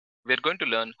we're going to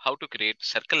learn how to create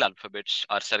circle alphabets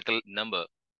or circle number.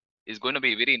 Is going to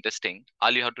be very interesting.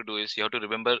 All you have to do is you have to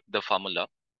remember the formula.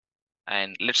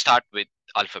 And let's start with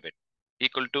alphabet.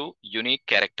 Equal to unique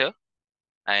character,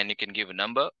 and you can give a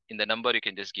number. In the number, you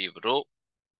can just give row,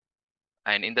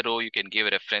 and in the row, you can give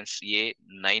a reference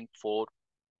A9424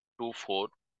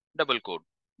 double quote,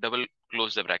 double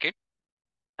close the bracket,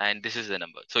 and this is the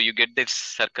number. So you get this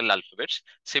circle alphabets.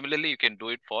 Similarly, you can do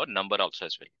it for number also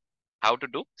as well. How to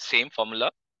do? Same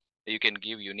formula. You can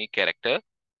give unique character,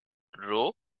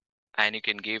 row, and you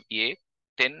can give a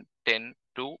 10 10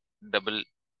 2 double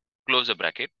close the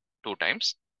bracket 2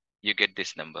 times. You get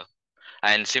this number.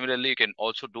 And similarly, you can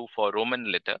also do for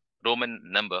Roman letter, Roman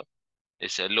number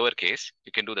is a lowercase.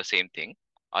 You can do the same thing.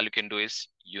 All you can do is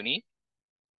unique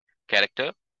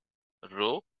character,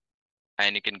 row,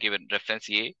 and you can give a reference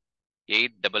a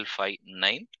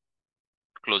 8559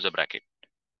 close the bracket.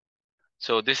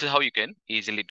 So this is how you can easily